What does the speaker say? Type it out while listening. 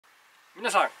皆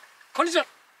さんこんにちは。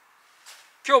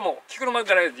今日もキクのマッ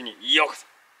カラジにようこそ。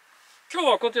今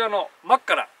日はこちらの真っ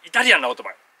赤なイタリアンなオート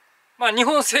バイ、日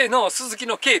本製のスズキ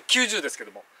の K90 ですけ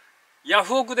ども、ヤ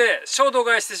フオクで衝動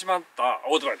買いしてしまった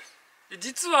オートバイです。で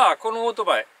実はこのオート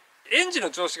バイエンジンの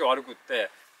調子が悪くっ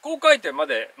て高回転ま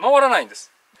で回らないんで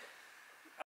す。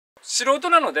素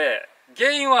人なので原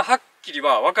因ははっきり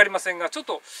は分かりませんが、ちょっ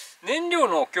と燃料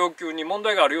の供給に問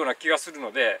題があるような気がする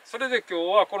ので、それで今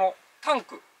日はこのタン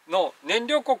クの燃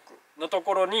料コックのと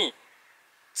ころに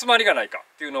詰まりがないか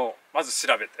っていうのをまず調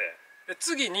べて、で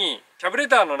次にキャブレ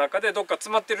ターの中でどっか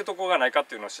詰まっているところがないかっ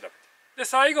ていうのを調べて、で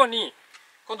最後に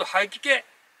今度排気系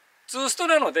2スト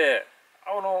なので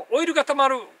オイルが溜ま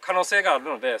る可能性がある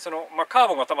ので、カー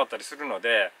ボンが溜まったりするの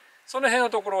で、その辺の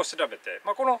ところを調べて、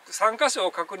この3箇所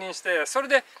を確認して、それ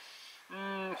で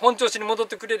本調子に戻っ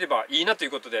てくれればいいなとい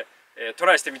うことで、ト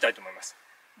ライしてみたいと思います。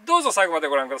どうぞ最後まで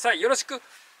ご覧ください。よろしく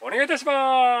お願いいたし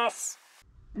ます。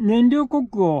燃料コッ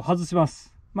クを外しま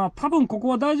す。多分ここ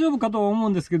は大丈夫かとは思う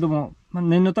んですけども、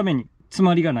念のために詰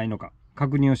まりがないのか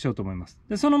確認をしようと思います。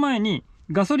でその前に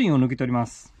ガソリンを抜き取りま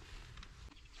す。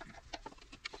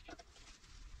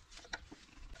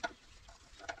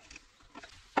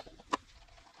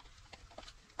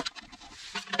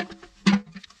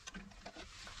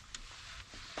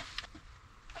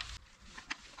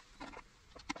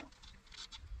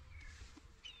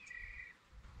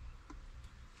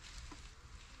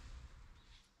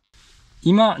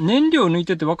今燃料を抜い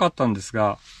てて分かったんです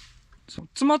が、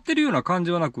詰まってるような感じ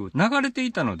はなく流れて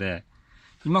いたので、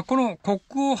今このコッ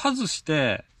クを外し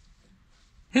て、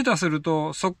下手する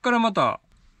とそこからまた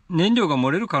燃料が漏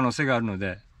れる可能性があるの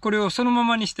で、これをそのま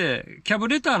まにしてキャブ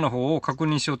レターの方を確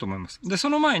認しようと思います。でそ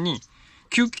の前に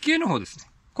吸気系の方ですね、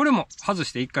これも外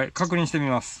して一回確認して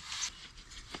みます。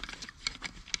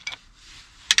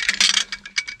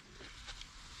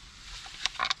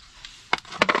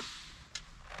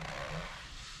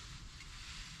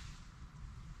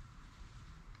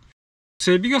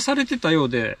整備がされてたよう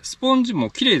で、スポンジも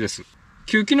綺麗です。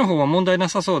吸気の方は問題な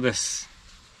さそうです。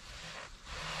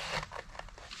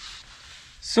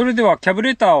それではキャブ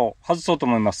レターを外そうと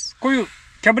思います。こういう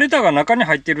キャブレターが中に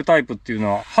入っているタイプっていう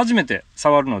のは初めて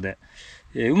触るので、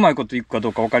うまいこといくかど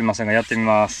うかわかりませんが、やってみ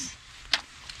ます。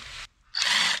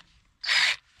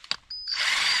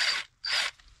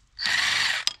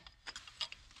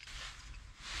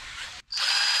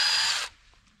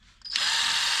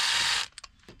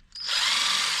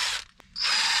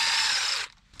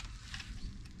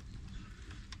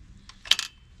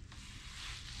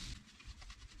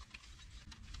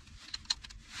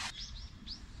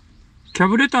キャ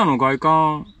ブレターの外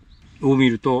観を見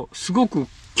るとすごく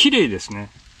綺麗ですね。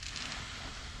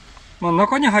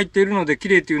中に入っているので綺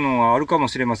麗っていうのはあるかも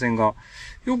しれませんが、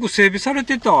よく整備され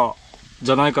てたん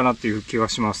じゃないかなっていう気が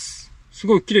します。す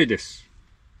ごい綺麗です。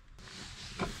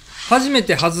初め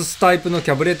て外すタイプの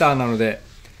キャブレターなので、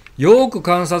よーく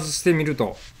観察してみる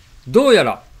と、どうや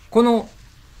らこの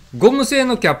ゴム製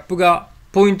のキャップが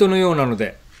ポイントのようなの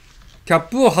で、キャッ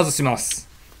プを外しま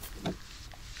す。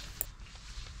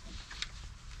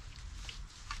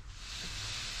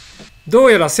ど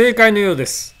うやら正解のようで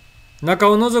す。中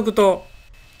を覗くと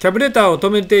キャブレターを止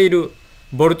めている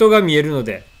ボルトが見えるの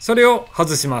で、それを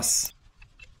外します。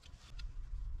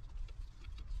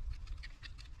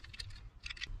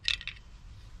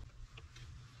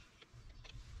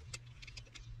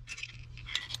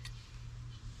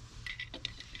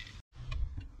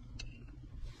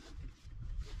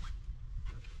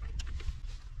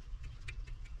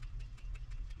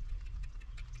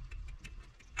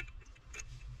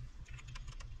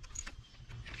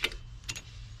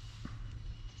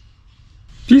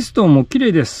ピストンも綺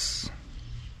麗です。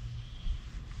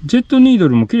ジェットニード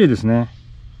ルも綺麗ですね。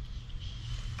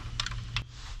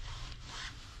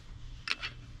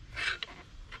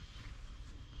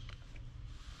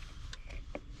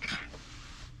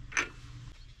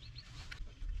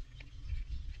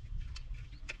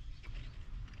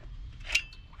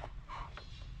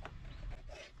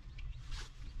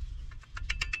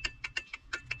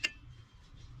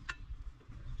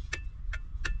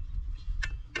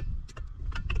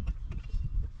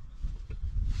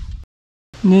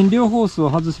燃料ホースを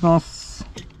外します。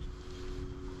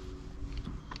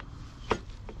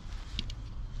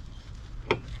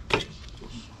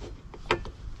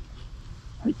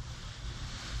はい。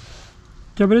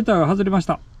キャブレターが外れまし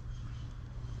た。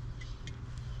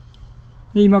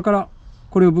で、今から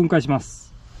これを分解しま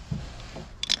す。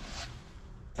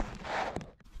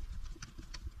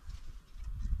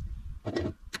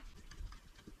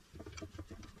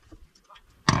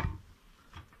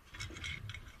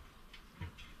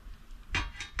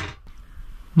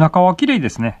中は綺麗で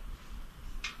すね。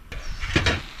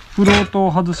フロート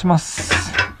を外しま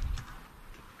す。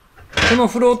この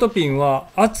フロートピンは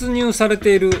圧入され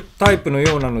ているタイプの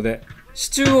ようなので、支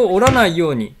柱を折らないよ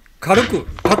うに軽く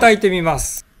叩いてみま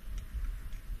す。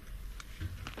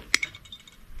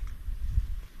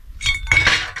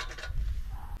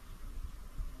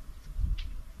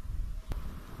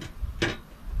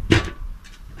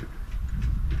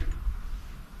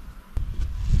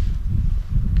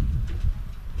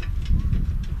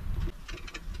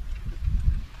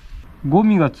ゴ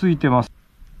ミがついてます。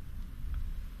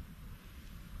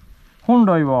本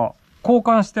来は交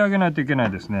換してあげないといけな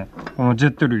いですね、このジェ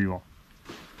ット類は。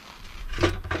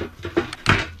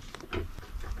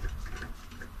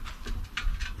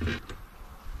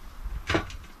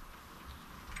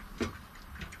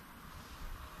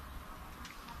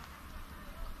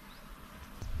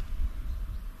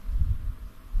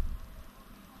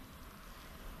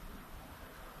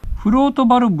フロート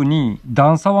バルブに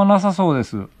段差はなさそうで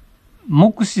す。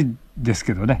目視です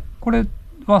けどね、これ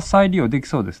は再利用でき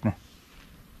そうですね。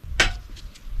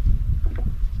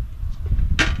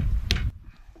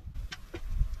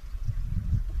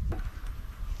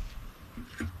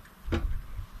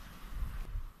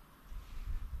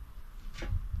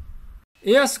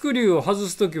エアスクリューを外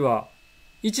すときは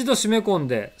一度締め込ん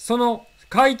で、その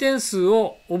回転数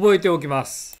を覚えておきま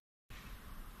す。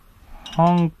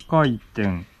半回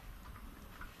転、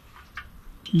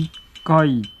1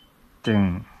回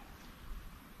転、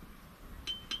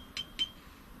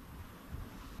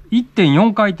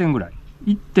1.4 回転ぐらい、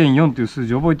1.4 という数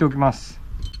字を覚えておきます。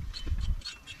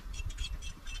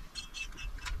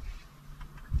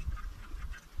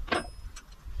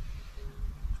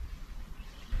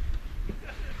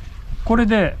これ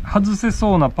で外せ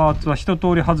そうなパーツは一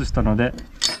通り外したので、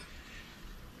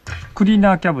クリー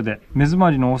ナーキャブで目詰ま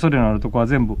りの恐れのあるところは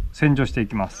全部洗浄してい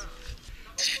きます。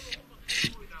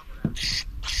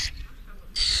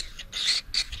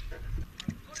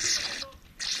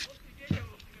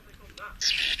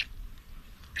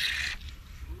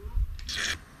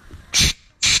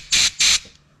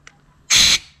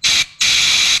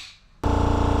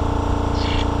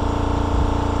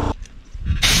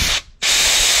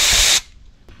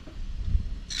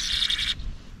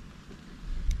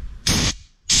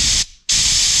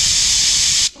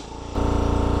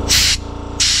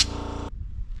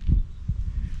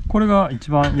これが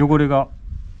一番汚れが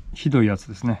ひどいやつ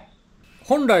ですね。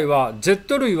本来はジェッ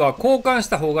ト類は交換し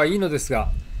た方がいいのですが、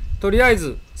とりあえ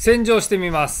ず洗浄して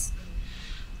みます。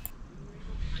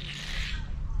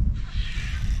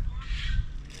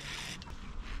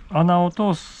穴を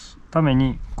通すため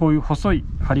にこういう細い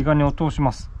針金を通し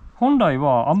ます。本来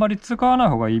はあんまり使わない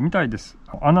方がいいみたいです。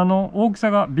穴の大きさ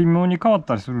が微妙に変わっ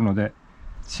たりするので、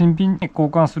新品に交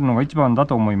換するのが一番だ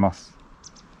と思います。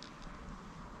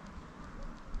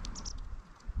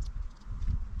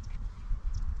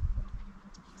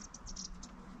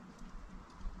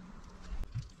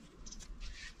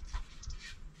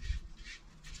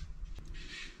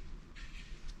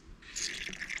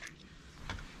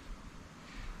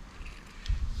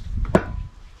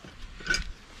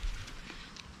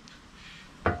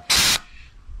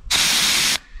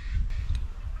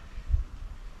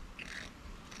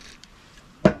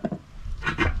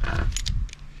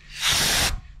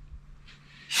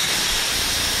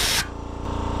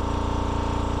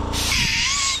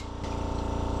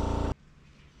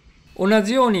同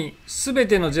じように全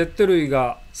てのジェット類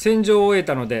が洗浄を終え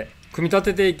たので、組み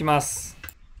立てていきます。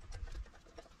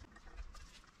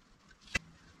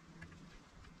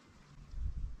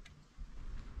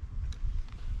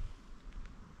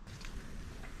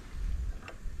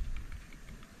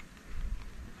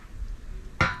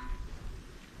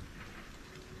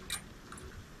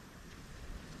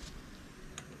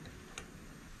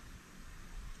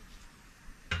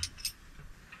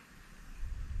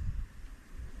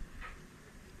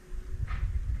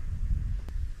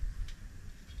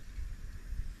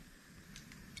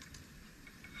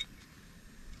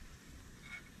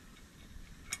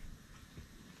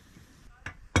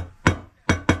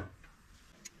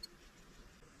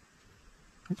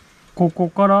ここ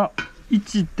から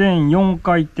 1.4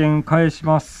 回転返し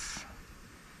ます。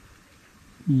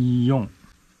4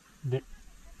で、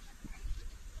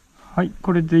はい、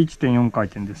これで 1.4 回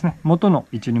転ですね。元の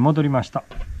位置に戻りました。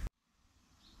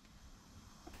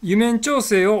油面調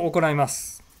整を行いま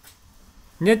す。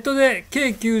ネットで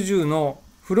K90 の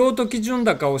フロート基準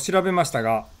高を調べました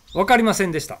が、分かりませ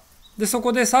んでした。で、そ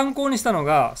こで参考にしたの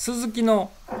がスズキの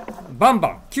バンバ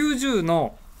ン90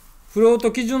のフロー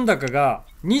ト基準高が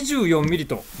24ミリ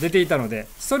と出ていたので、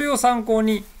それを参考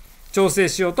に調整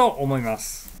しようと思いま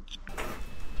す。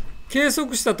計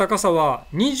測した高さは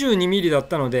 22mm だっ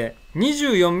たので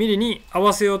 24mm に合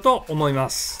わせようと思いま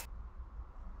す。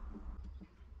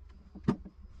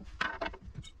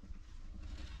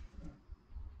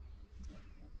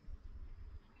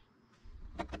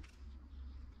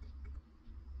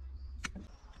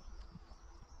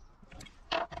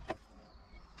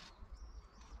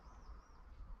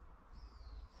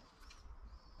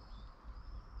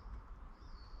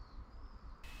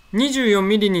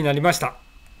24mm になりました。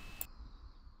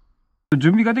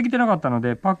準備ができてなかったの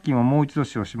でパッキンはもう一度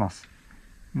使用します。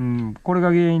これが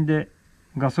原因で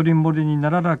ガソリン漏れにな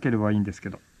らなければいいんですけ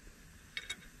ど。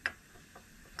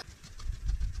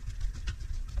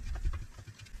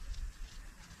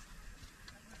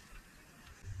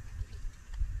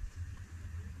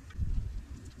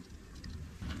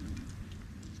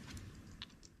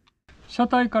車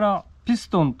体からピス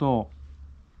トンと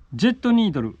ジェットニ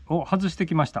ードルを外して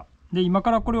きました。で、今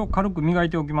からこれを軽く磨い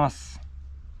ておきます。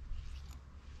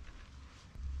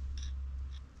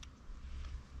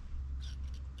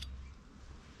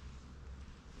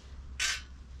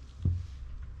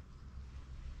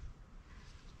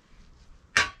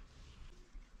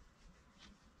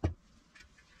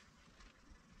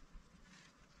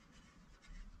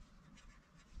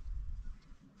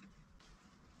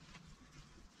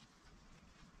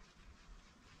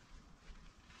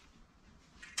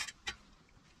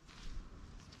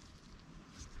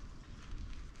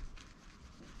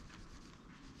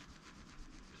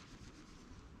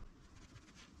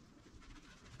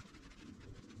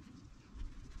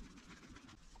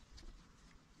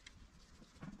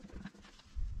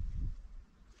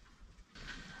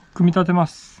組み立てま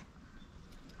す。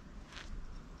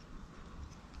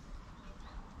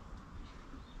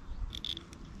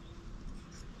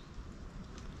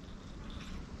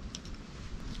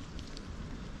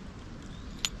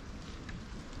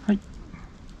はい、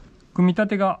組み立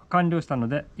てが完了したの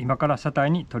で今から車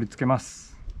体に取り付けま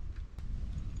す。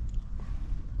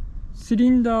シリ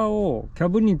ンダーをキャ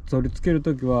ブに取り付ける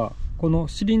ときはこの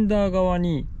シリンダー側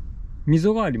に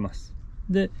溝があります。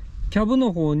でキャブ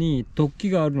の方に突起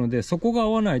があるので、そこが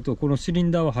合わないとこのシリン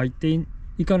ダーは入って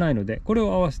いかないので、これ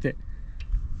を合わせて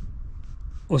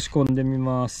押し込んでみ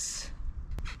ます。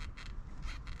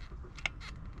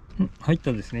入っ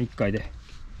たですね、1回で。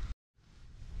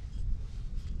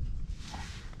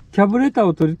キャブレター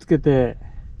を取り付けて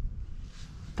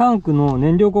タンクの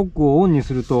燃料コックをオンに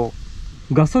すると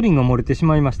ガソリンが漏れてし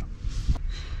まいました。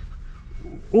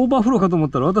オーバーフローかと思っ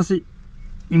たら私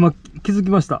今気づき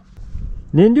ました。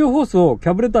燃料ホースをキ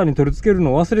ャブレターに取り付ける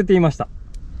のを忘れていました。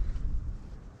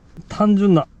単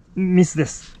純なミスで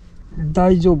す。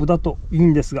大丈夫だといい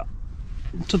んですが、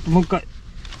ちょっともう一回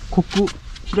コッ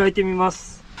ク開いてみま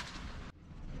す。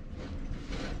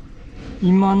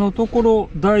今のところ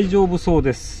大丈夫そう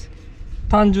です。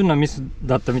単純なミス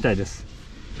だったみたいです。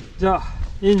じゃあ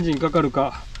エンジンかかる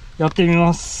かやってみ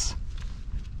ます。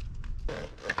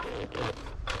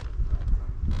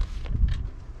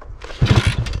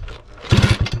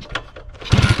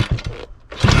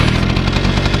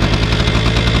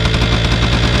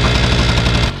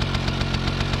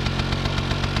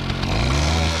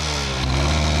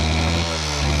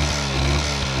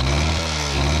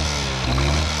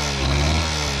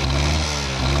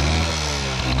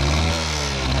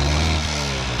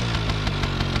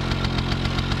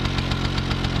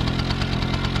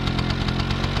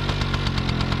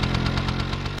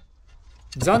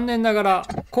残念ながら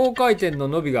高回転の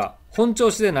伸びが本調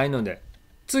子でないので、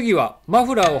次はマ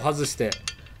フラーを外して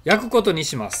焼くことに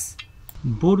します。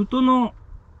ボルトの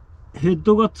ヘッ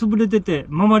ドが潰れてて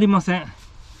回りません。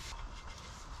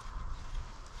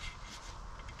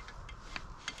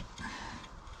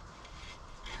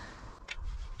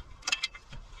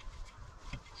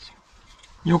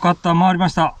よかった、回りま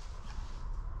した。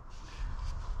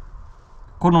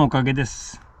このおかげで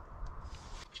す。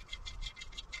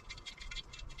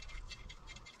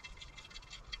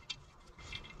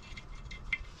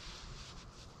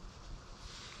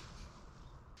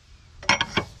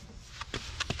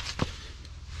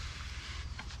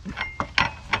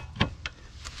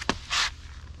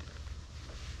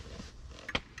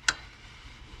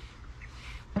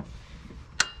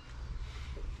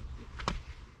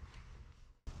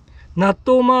ナッ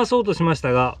トを回そうとしまし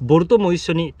たが、ボルトも一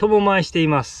緒に友回してい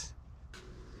ます。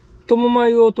友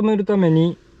回を止めるため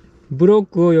にブロッ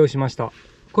クを用意しました。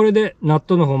これでナッ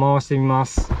トの方回してみま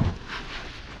す。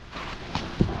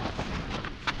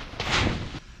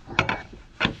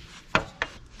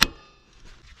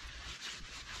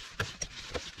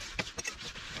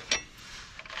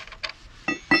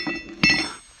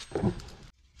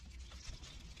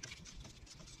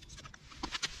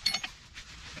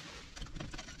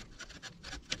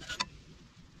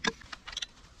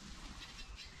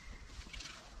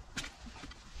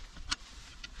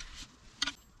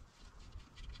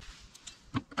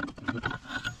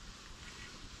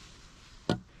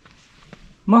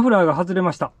マフラーが外れ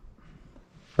ました。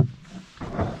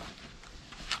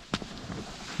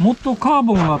もっとカー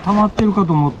ボンが溜まってるか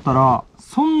と思ったら、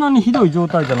そんなにひどい状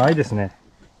態じゃないですね。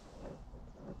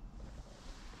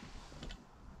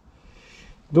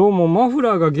どうもマフ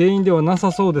ラーが原因ではな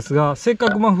さそうですが、せっか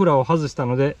くマフラーを外した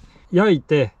ので、焼い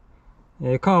て、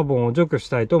カーボンを除去し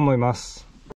たいと思います。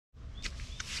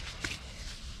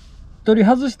取り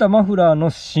外したマフラーの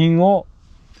芯を、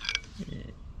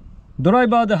ドライ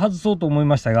バーで外そうと思い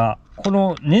ましたが、こ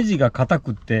のネジが硬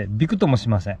くってビクともし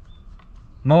ません。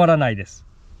回らないです。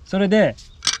それで、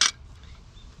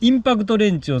インパクトレ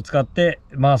ンチを使って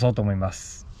回そうと思いま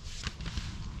す。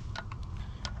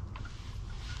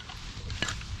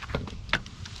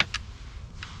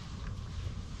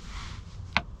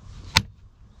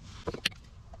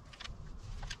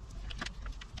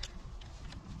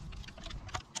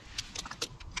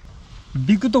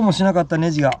ビクともしなかった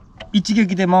ネジが一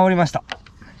撃で回りました。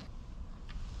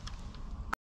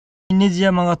ネジ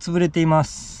山が潰れていま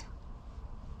す。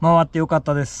回ってよかっ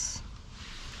たです。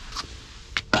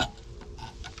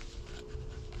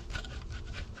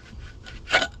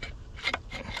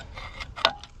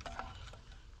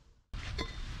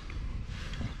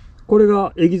これ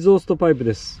がエキゾーストパイプ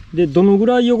です。で、どのぐ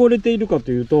らい汚れているか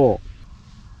というと、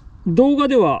動画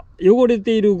では汚れ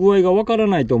ている具合がわから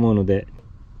ないと思うので、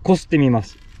こすってみま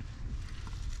す。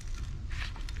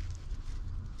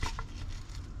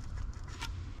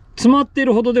詰まってい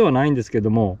るほどではないんですけど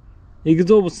も、エキ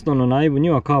ゾーストの内部に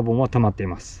はカーボンは溜まってい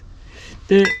ます。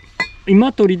で、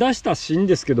今取り出した芯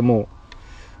ですけども、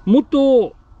もっ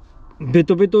とベ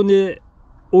トベトで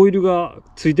オイルが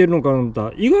ついてるのかなと思った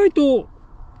ら、意外と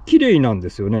綺麗なんで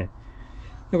すよね。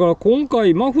だから今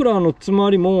回マフラーの詰ま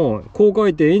りも高回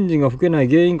転エンジンが吹けない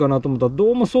原因かなと思ったら、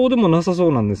どうもそうでもなさそ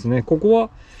うなんですね。ここは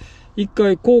一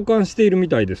回交換しているみ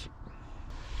たいです。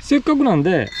せっかくなん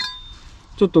で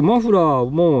ちょっとマフラー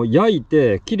も焼い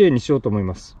て綺麗にしようと思い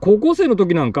ます。高校生の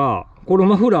時なんかこの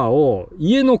マフラーを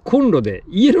家のコンロで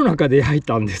家の中で焼い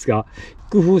たんですが、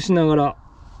工夫しながら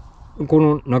こ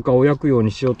の中を焼くよう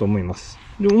にしようと思います。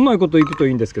でもうまいこといくと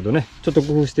いいんですけどね、ちょっと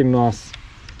工夫してみます。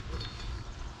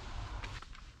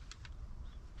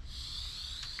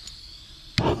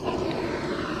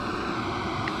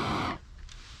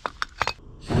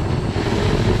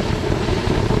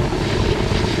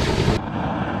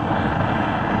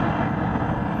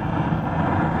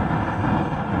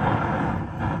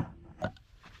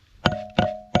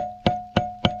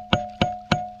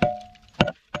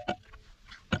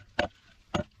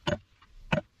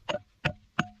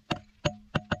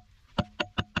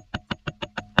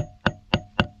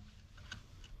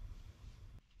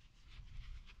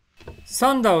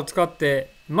サンダーを使っ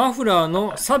てマフラー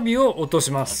の錆びを落と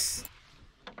します。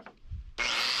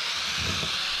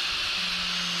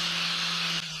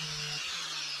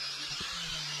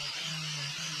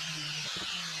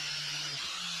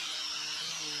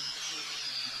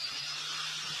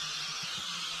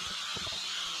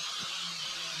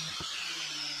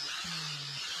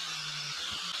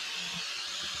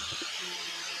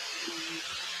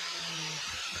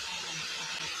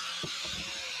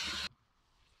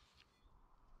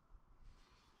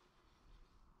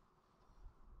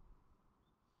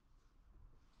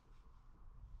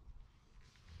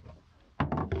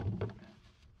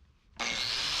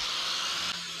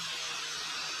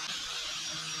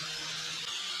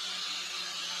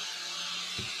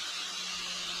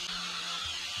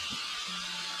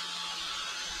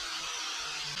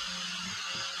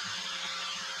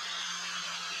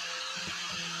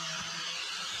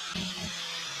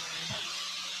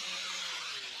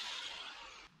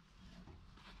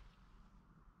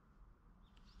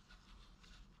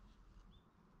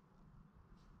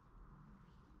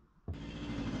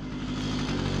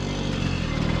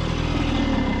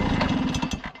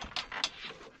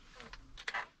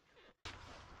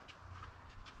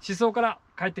思想から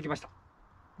帰ってきました。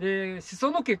で、思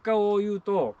想の結果を言う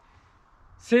と、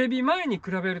整備前に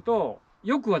比べると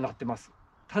良くはなってます。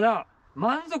ただ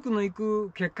満足のいく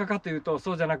結果かというと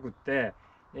そうじゃなくって、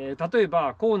例え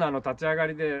ばコーナーの立ち上が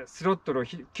りでスロットルを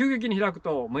急激に開く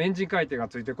ともうエンジン回転が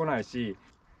ついてこないし、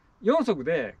4速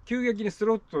で急激にス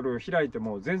ロットル開いて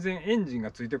も全然エンジン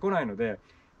がついてこないので、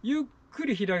ゆっく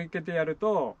り開けてやる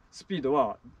とスピード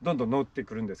はどんどん乗って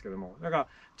くるんですけども、だから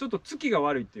ちょっとつきが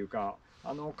悪いっていうか、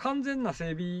完全な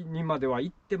整備にまではい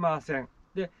ってません。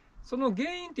で、その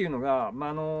原因っていうのが、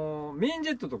メインジ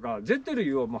ェットとかジェット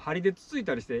類をもう針でつつい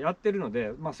たりしてやってるの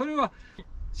で、それは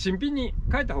新品に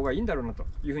変えた方がいいんだろうなと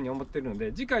いうふうに思ってるの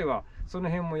で、次回はその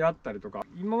辺もやったりとか、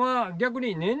今は逆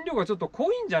に燃料がちょっと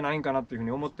濃いんじゃないかなというふうに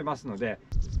思ってますので、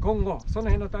今後その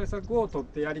辺の対策を取っ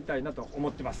てやりたいなと思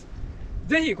ってます。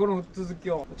ぜひこの続き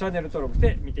をチャンネル登録し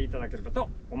て見ていただければと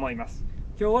思います。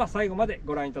今日は最後まで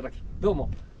ご覧いただきどうも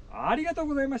ありがとう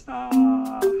ございました。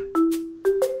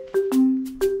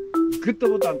グッド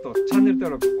ボタンとチャンネル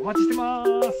登録お待ちしてま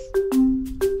す。